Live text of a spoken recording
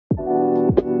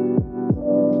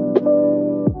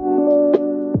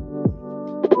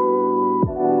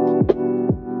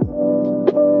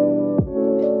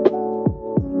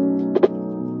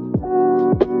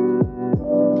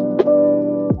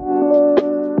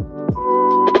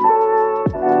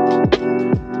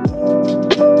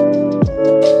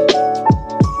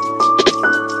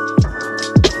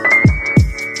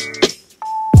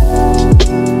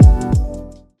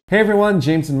Hey everyone,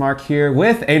 James and Mark here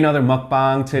with another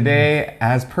mukbang. Today,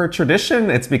 as per tradition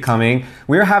it's becoming,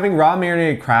 we're having raw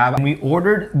marinated crab. And we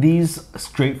ordered these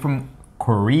straight from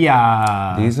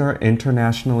Korea. These are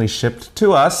internationally shipped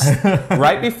to us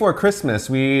right before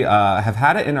Christmas. We have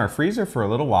had it in our freezer for a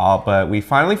little while, but we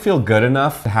finally feel good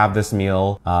enough to have this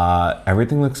meal.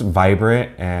 Everything looks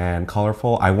vibrant and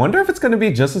colorful. I wonder if it's gonna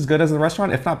be just as good as the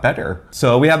restaurant, if not better.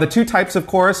 So we have the two types, of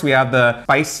course. We have the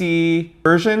spicy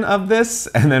version of this,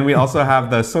 and then we also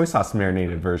have the soy sauce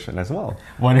marinated version as well.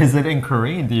 What is it in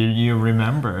Korean? Do you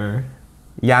remember?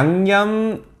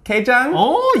 Yangnyeom Gejang?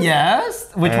 Oh, yes.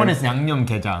 Which one is Yangnyeom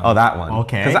Gejang? Oh, that one.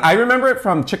 Okay. Because I remember it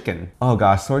from chicken. Oh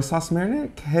gosh, soy sauce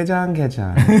marinated? Ganjang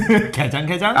Gejang. Gejang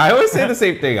Gejang? I always say the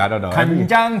same thing. I don't know.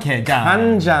 Ganjang Gejang.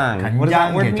 Ganjang. What does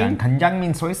that word mean? Ganjang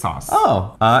means soy sauce.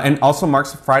 Oh. And also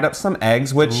Mark's fried up some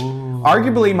eggs, which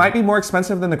arguably might be more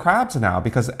expensive than the crabs now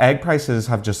because egg prices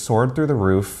have just soared through the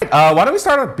roof. Why don't we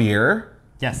start with beer?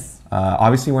 Yes.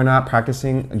 Obviously, we're not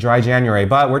practicing dry January,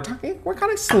 but we're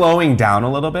kind of slowing down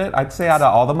a little bit. I'd say out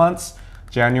of all the months,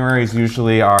 January is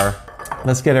usually our,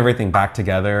 let's get everything back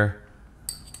together.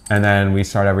 And then we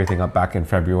start everything up back in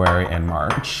February and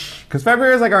March. Because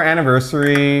February is like our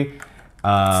anniversary.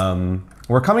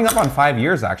 We're coming up on 5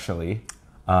 years actually.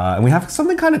 And we have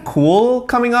something kind of cool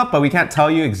coming up, but we can't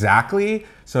tell you exactly.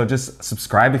 So just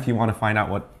subscribe if you want to find out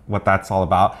what that's all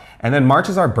about. And then March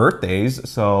is our birthdays,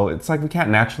 so it's like we can't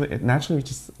naturally we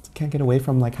just can't get away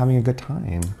from like having a good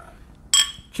time.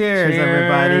 Cheers,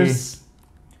 everybody.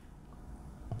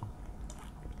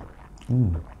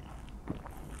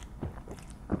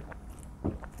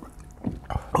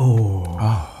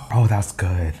 Oh, that's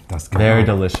good. That's good. Very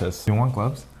delicious. Do you want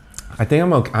gloves? I think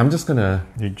I'm okay. I'm just gonna.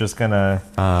 You're just gonna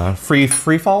free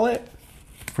fall it.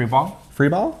 free ball? Free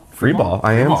ball? Free ball.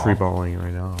 I am free balling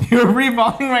right now. You're free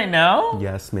balling right now?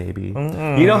 Yes, maybe.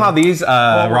 You know how these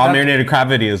raw marinated crab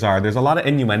videos are. There's a lot of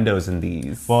innuendos in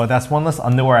these. Well, that's one less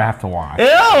underwear I have to wash. Ew!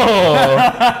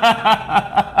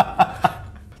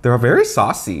 They're very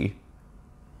saucy.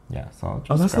 Yeah, so I'll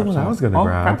just Oh, that's the one I was gonna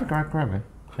grab. Grab it.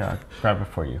 Yeah, grab it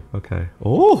for you. Okay.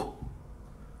 Oh!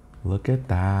 Look at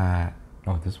that.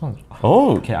 Oh, this one's...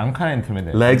 Oh! Okay, I'm kind of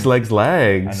intimidated. Legs.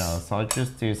 I know, so I'll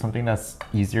just do something that's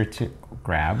easier to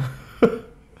grab. Are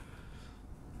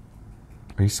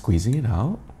you squeezing it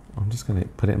out? I'm just gonna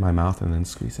put it in my mouth and then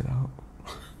squeeze it out.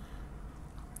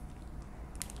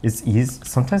 It's easy.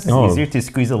 Sometimes it's easier to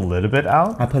squeeze a little bit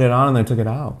out. I put it on and then took it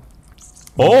out.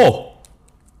 Oh!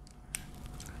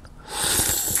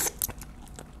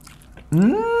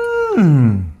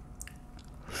 Mmm!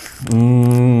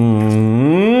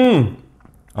 Mmm!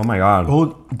 Oh my god.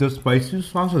 Oh, the spicy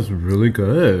sauce is really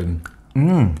good.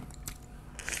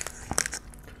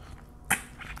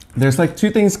 There's like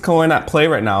two things going at play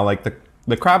right now. Like the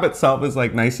crab itself is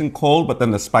like nice and cold, but then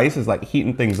the spice is like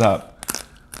heating things up.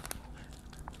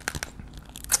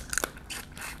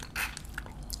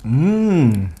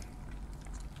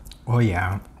 Oh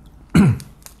yeah.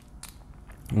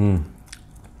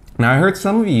 Now I heard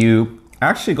some of you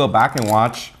actually go back and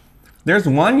watch. There's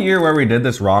one year where we did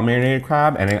this raw marinated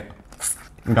crab and it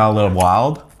got a little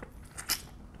wild.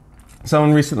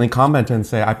 Someone recently commented and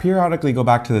say, I periodically go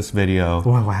back to this video.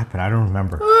 What happened? I don't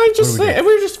remember. We were just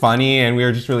funny and we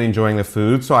were just really enjoying the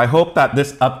food. So I hope that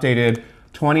this updated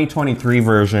 2023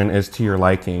 version is to your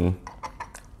liking.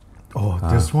 Oh,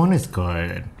 this one is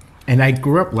good. And I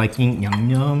grew up liking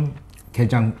Yangnyeom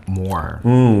Gejang more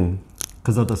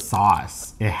because of the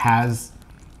sauce. It has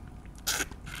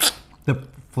the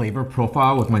flavor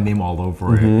profile with my name all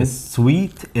over it. It's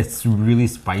sweet, it's really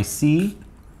spicy,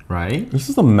 right? This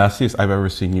is the messiest I've ever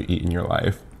seen you eat in your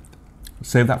life.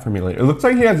 Save that for me later. It looks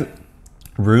like he has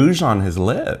rouge on his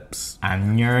lips.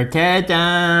 Yangnyeom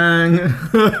Gejang.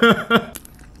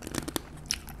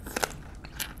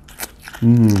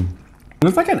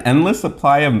 It's like an endless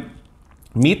supply of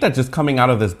meat that's just coming out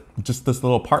of this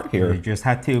little part here. You just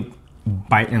had to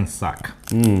bite and suck.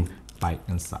 Bite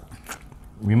and suck.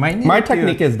 We might need My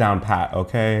technique is down pat,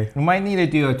 okay? We might need to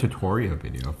do a tutorial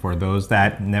video for those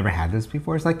that never had this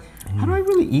before. It's like, how do I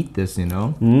really eat this, you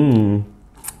know?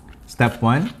 Step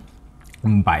 1,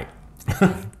 bite.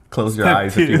 Close your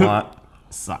eyes if you want.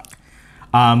 Suck.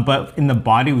 But in the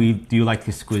body, we do like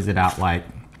to squeeze it out like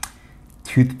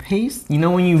toothpaste. You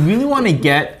know, when you really want to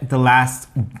get the last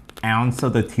ounce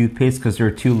of the toothpaste because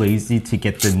you're too lazy to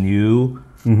get the new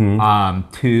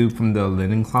tube from the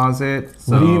linen closet.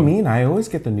 So, what do you mean? I always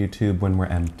get the new tube when we're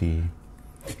empty.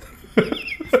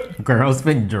 Girl's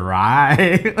been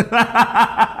dry.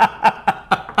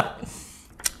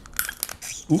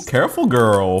 Ooh, careful,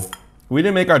 girl. We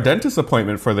didn't make our dentist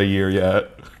appointment for the year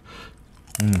yet.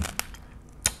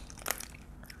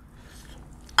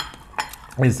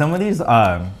 And some of these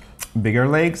bigger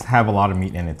legs have a lot of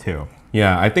meat in it too.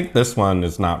 Yeah, I think this one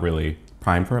is not really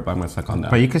prime for it, but I'm gonna suck on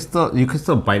that. But you can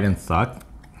still bite and suck.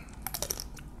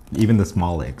 Even the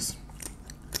small legs.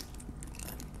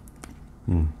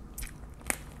 All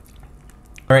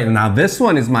right, now this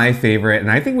one is my favorite,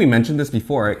 and I think we mentioned this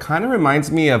before. It kind of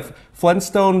reminds me of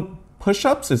Flintstone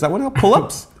push-ups. Is that what?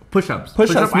 Pull-ups? Push-ups.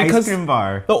 Push-ups Ice because cream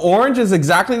bar. the orange is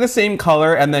exactly the same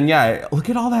color, and then yeah, look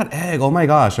at all that egg. Oh my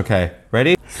gosh. Okay,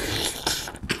 ready?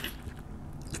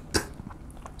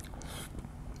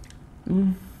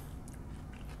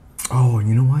 Oh,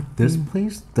 you know what? This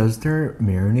place does their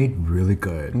marinade really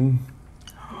good.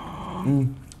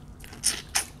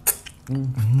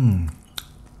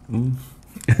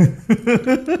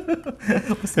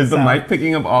 Is the mic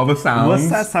picking up all the sounds? What's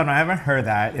that sound? I haven't heard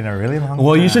that in a really long time.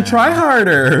 Well, you should try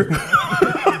harder.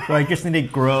 Do I just need to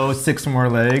grow 6 more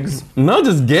legs? No,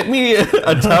 just get me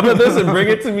a tub of this and bring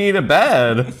it to me to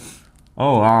bed.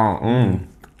 Oh, wow.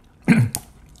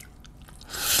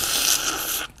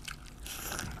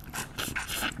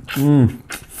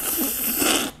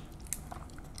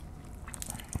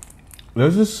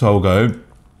 This is so good.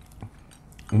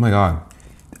 Oh my god.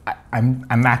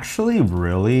 I'm actually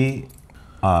really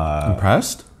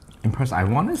Impressed? impressed. I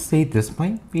want to say this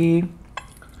might be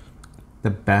the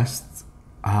best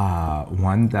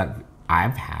one that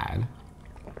I've had.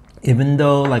 Even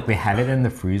though like we had it in the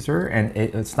freezer and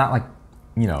it's not like,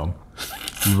 you know,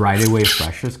 right away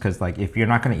fresh, because like if you're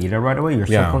not gonna eat it right away, you're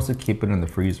supposed to keep it in the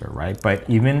freezer, right? But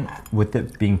even with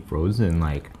it being frozen,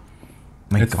 like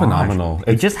It's phenomenal.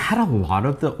 It just had a lot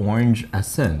of the orange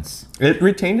essence. It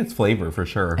retained its flavor for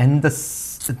sure. And the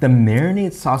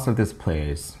marinade sauce of this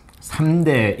place,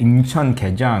 3대 인천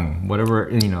게장, whatever,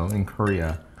 you know, in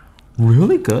Korea,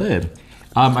 really good.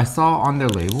 I saw on their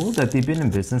label that they've been in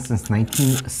business since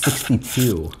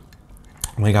 1962.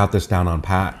 We got this down on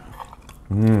pat.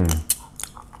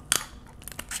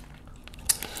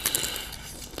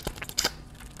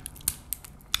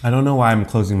 I don't know why I'm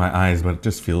closing my eyes, but it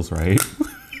just feels right.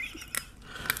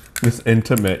 It's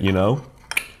intimate, you know?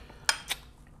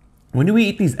 When do we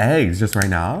eat these eggs? Just right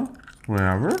now?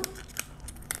 Whenever?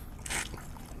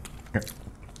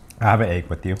 I have an egg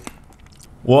with you.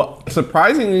 Well,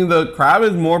 surprisingly, the crab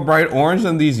is more bright orange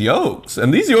than these yolks.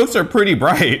 And these yolks are pretty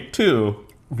bright, too.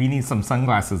 We need some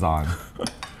sunglasses on. Oh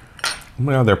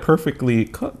my god, they're perfectly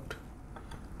cooked.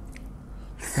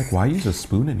 Like, why use a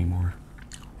spoon anymore?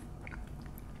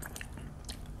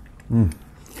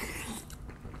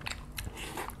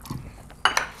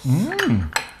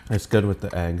 It's good with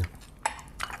the egg.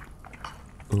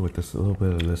 Ooh, with this a little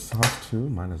bit of this sauce too,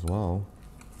 might as well.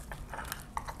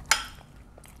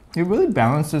 It really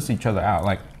balances each other out.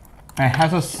 Like, it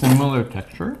has a similar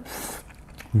texture,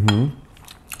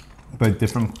 but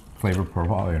different flavor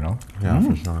profile, you know? Yeah,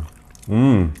 for sure.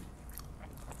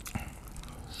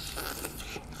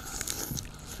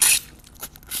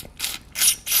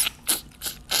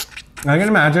 I can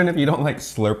imagine if you don't like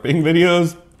slurping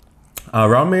videos,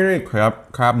 raw marinated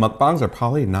crab mukbangs are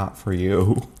probably not for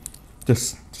you.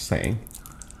 Just saying.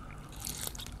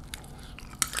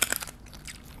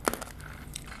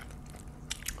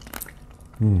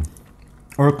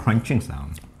 Or a crunching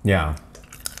sound. Yeah.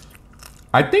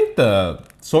 I think the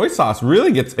soy sauce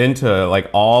really gets into like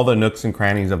all the nooks and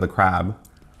crannies of the crab.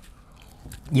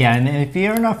 Yeah, and if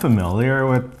you're not familiar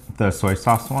with the soy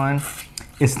sauce one,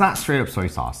 it's not straight up soy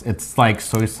sauce. It's like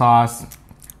soy sauce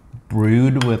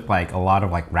brewed with like a lot of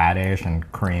like radish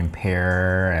and Korean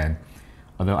pear and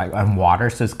other like and water.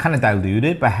 So it's kind of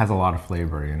diluted, but has a lot of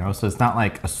flavor, you know? So it's not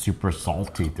like a super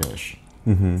salty dish.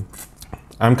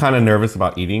 I'm kind of nervous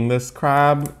about eating this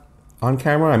crab on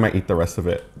camera. I might eat the rest of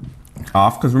it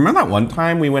off. Because remember that one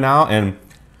time we went out and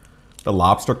the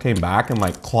lobster came back and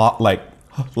like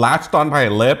latched on my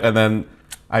lip, and then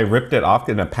I ripped it off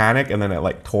in a panic, and then it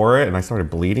like tore it and I started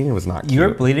bleeding. It was not cute. You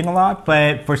were bleeding a lot,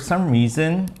 but for some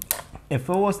reason, if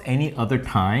it was any other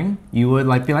time, you would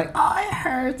like be like, oh, it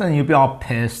hurts, and you'd be all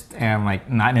pissed and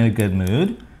like not in a good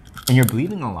mood, and you're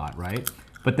bleeding a lot, right?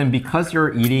 But then because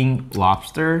you're eating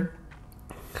lobster,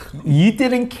 you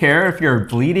didn't care if you're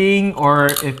bleeding or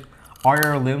if all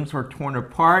your limbs were torn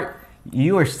apart.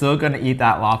 You are still gonna eat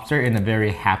that lobster in a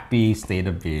very happy state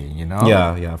of being, you know?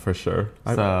 Yeah, for sure.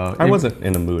 So I wasn't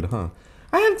in a mood, huh?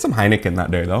 I had some Heineken that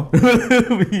day though.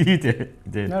 You did.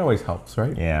 That always helps,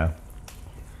 right? Yeah.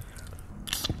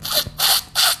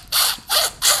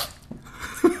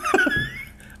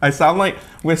 I sound like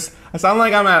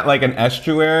I'm at like an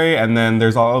estuary, and then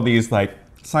there's all of these like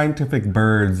scientific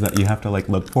birds that you have to like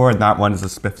look for, and that one is a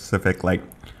specific like,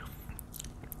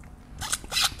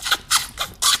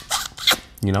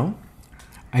 you know?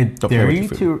 I Don't play dare with you your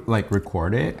food. to like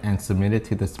record it and submit it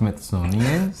to the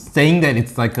Smithsonian, saying that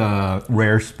it's like a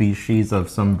rare species of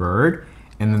some bird,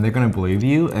 and then they're gonna believe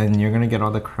you, and you're gonna get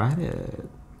all the credit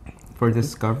for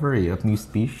discovery of new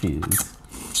species.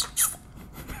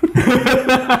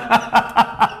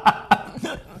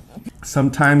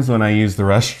 Sometimes when I use the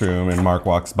restroom and Mark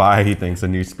walks by, he thinks a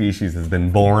new species has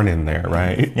been born in there,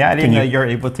 right? Yeah, I didn't know you're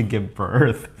able to give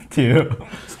birth to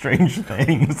strange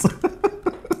things.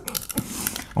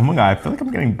 Oh my god, I feel like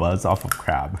I'm getting buzz off of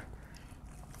crab.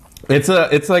 It's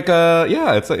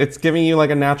giving you like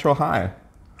a natural high.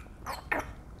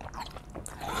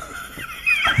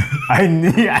 I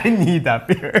need that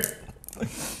beer.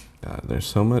 God, there's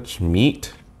so much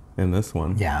meat in this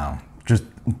one. Yeah, just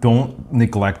don't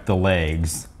neglect the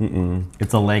legs.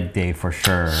 It's a leg day for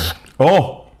sure.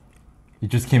 Oh, You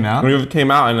just came out? it came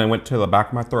out and then went to the back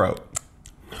of my throat.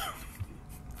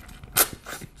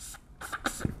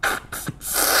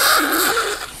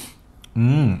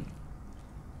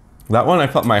 That one, I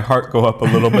felt my heart go up a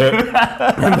little bit and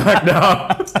back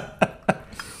down.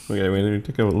 Okay, we're gonna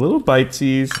take a little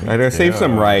bitesies. I gotta save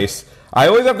some rice. I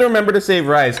always have to remember to save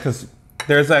rice because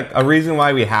there's like a reason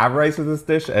why we have rice with this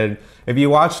dish. And if you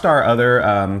watched our other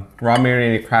raw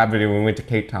marinated crab video when we went to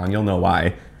Cape Town, you'll know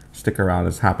why. Stick around,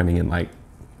 it's happening in like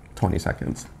 20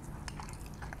 seconds.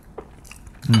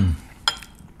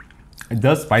 It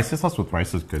does. Spicy sauce with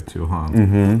rice is good too, huh?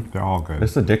 They're all good.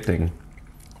 It's addicting.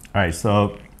 All right,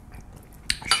 so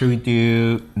should we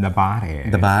do the body?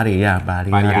 The body, yeah, body,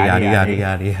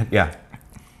 yada. Yeah.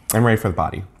 I'm ready for the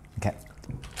body. Okay.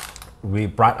 We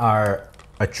brought our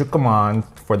achukaman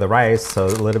for the rice, so a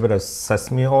little bit of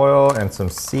sesame oil and some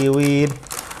seaweed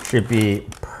should be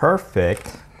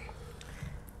perfect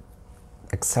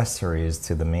accessories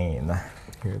to the main.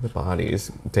 Here are the bodies.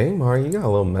 Dang, Mari, you got a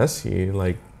little messy.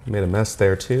 Like, you made a mess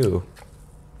there too.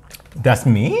 That's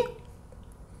me?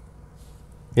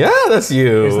 Yeah, that's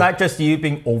you. It's not just you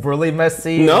being overly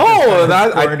messy. No,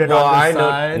 that I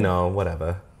know. No,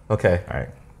 whatever. Okay. All right,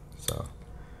 so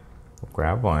we'll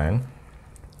grab one.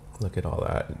 Look at all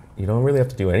that. You don't really have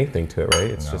to do anything to it, right?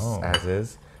 It's just No. as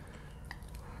is.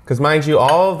 Because mind you,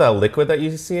 all of the liquid that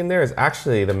you see in there is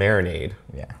actually the marinade.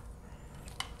 Yeah.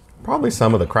 Probably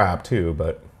some of the crab too,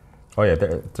 but Oh yeah,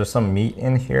 there's some meat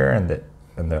in here and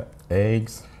the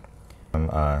eggs. Some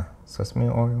sesame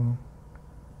oil.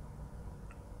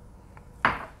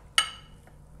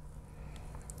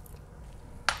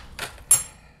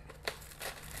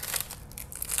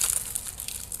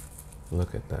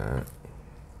 look at that.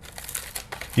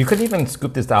 You could even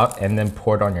scoop this out and then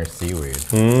pour it on your seaweed.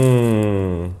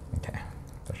 Mmm. Okay,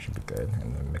 that should be good.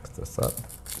 And then mix this up.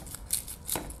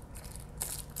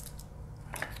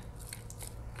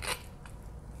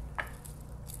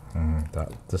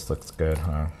 This looks good,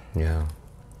 huh? Yeah.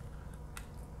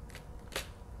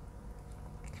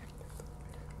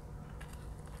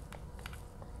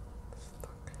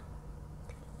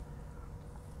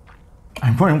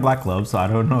 I'm wearing black gloves, so I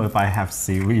don't know if I have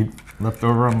seaweed left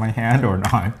over on my hand or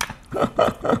not.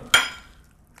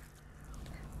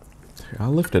 Here,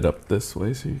 I'll lift it up this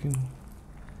way so you can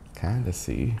kind of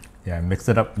see. Yeah, mix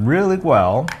it up really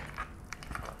well.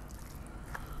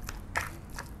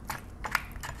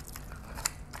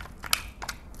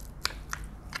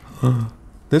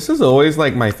 This is always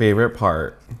like my favorite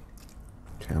part.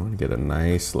 Okay, I'm gonna get a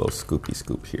nice little scoopy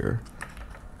scoop here.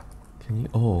 Can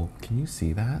you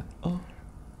see that? Oh.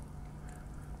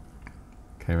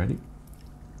 Okay, ready?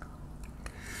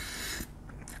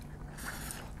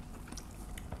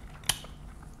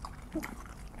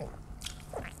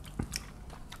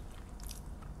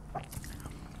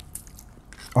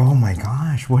 Oh my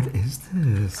gosh, what is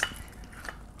this?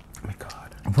 Oh my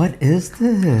God. What is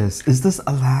this? Is this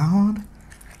allowed?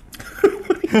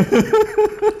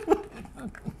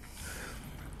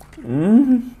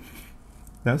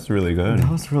 That's really good. That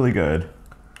was really good.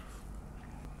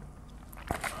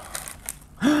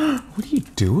 What are you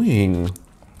doing?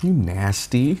 You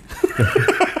nasty.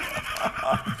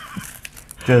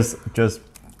 Just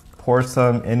pour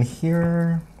some in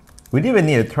here. We didn't even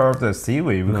need to throw up the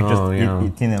seaweed. We could just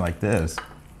eat it like this.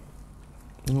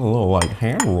 A little like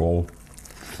hand roll.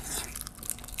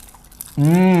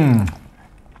 Mmm.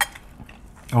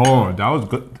 Oh, that was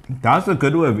good. That's a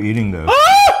good way of eating this.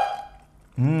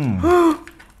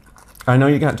 I know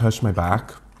you can't touch my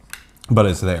back, but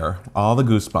it's there. All the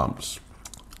goosebumps.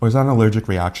 Or is that an allergic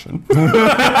reaction?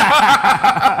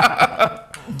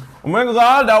 Oh my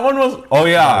God, that one was. Oh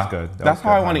yeah, That was good. That's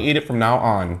how I want to eat it from now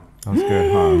on. That was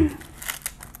good, huh?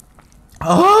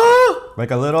 Oh!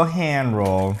 Like a little hand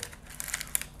roll.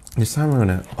 This time we're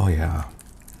gonna. Oh yeah.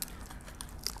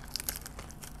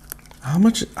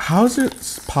 How is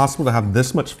it possible to have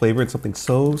this much flavor in something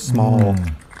so small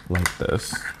like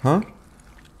this? Huh?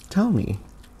 Tell me.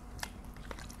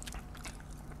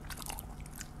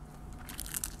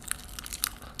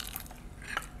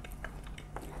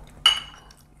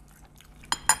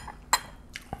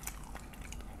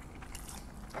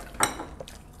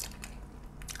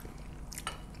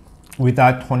 We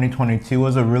thought 2022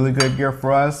 was a really good year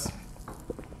for us.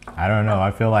 I don't know,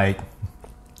 I feel like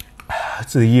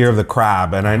it's the year of the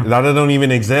crab, and that don't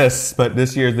even exist, but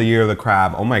this year is the year of the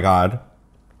crab. Oh my God.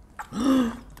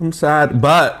 I'm sad,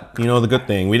 but you know the good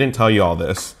thing, we didn't tell you all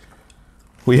this.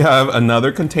 We have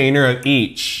another container of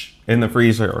each in the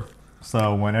freezer.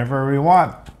 So whenever we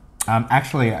want.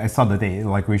 Actually, I saw the date,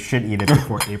 like we should eat it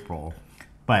before April,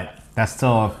 but that's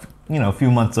still, you know, a few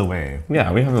months away.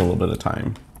 Yeah, we have a little bit of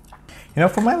time. You know,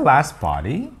 for my last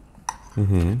body,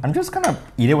 I'm just gonna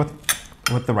eat it with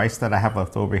the rice that I have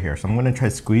left over here. So I'm gonna try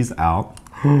to squeeze out.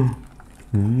 But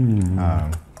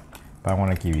I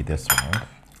wanna give you this one.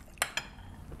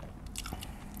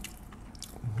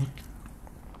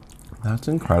 That's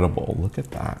incredible, look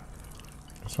at that.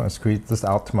 Just wanna squeeze this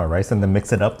out to my rice and then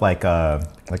mix it up like a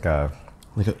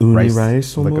uni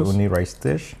rice almost? Like a uni rice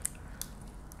dish.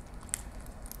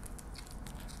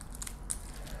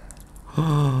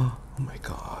 Oh my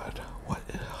God, what?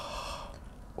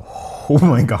 Oh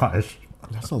my gosh.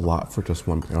 That's a lot for just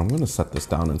one thing. I'm gonna set this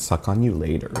down and suck on you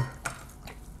later.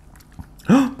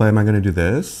 But am I gonna do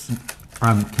this?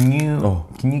 Can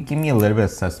you give me a little bit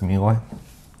of sesame oil?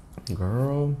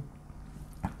 Girl.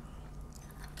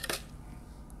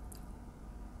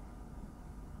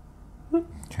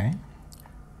 Okay.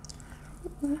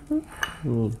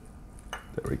 There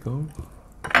we go.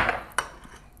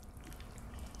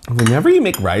 Whenever you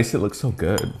make rice, it looks so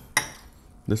good.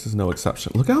 This is no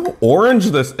exception. Look how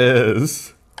orange this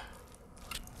is.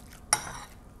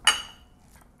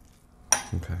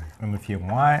 Okay. And if you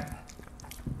want,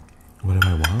 what do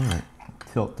I want?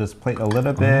 Tilt this plate a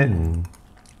little bit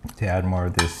to add more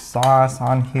of this sauce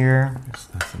on here. That's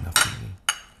enough for me.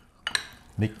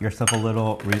 Make yourself a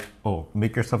little,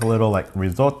 like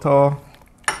risotto.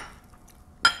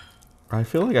 I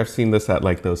feel like I've seen this at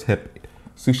like those hip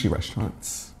sushi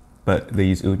restaurants, but they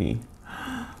use uni.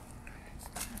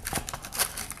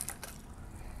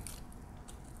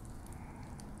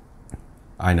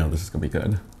 I know this is gonna be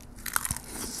good.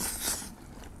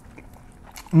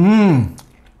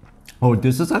 Oh,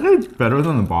 this is actually better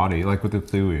than the body, like with the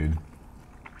seaweed.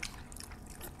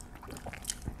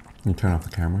 You turn off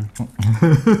the camera.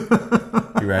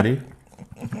 You ready?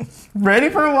 Ready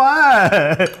for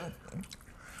what?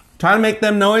 Trying to make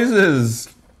them noises.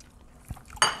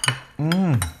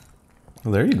 Well,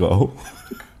 there you go.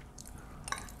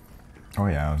 Oh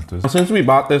yeah. Since we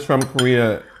bought this from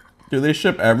Korea, do they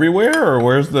ship everywhere or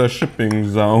where's the shipping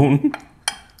zone?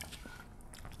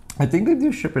 I think they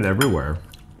do ship it everywhere.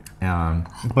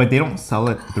 But they don't sell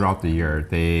it throughout the year.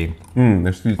 They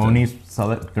only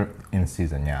sell it in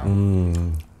season, yeah.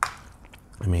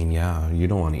 I mean, yeah, you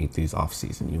don't want to eat these off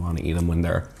season. You want to eat them when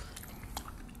they're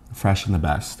fresh and the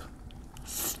best.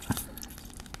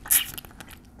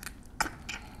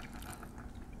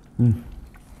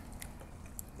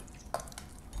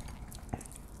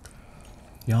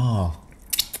 Y'all,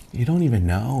 you don't even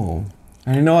know.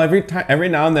 And I know every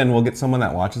now and then we'll get someone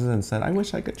that watches it and said, I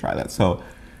wish I could try that. So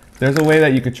there's a way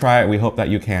that you could try it. We hope that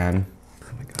you can.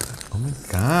 Oh my God. Oh my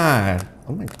God.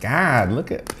 Oh my God.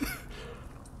 Look at.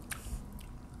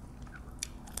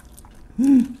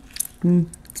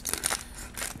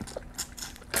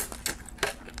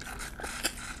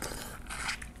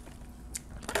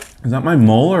 Is that my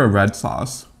mole or a red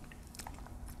sauce?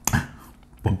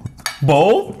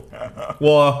 Both?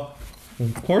 Well,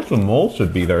 of course the mole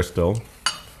should be there still.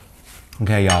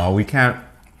 Okay, y'all, we can't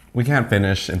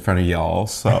finish in front of y'all,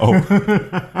 so.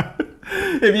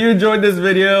 If you enjoyed this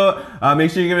video,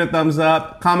 make sure you give it a thumbs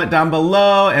up, comment down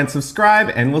below, and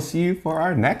subscribe, and we'll see you for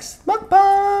our next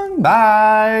mukbang.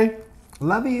 Bye.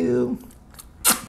 Love you.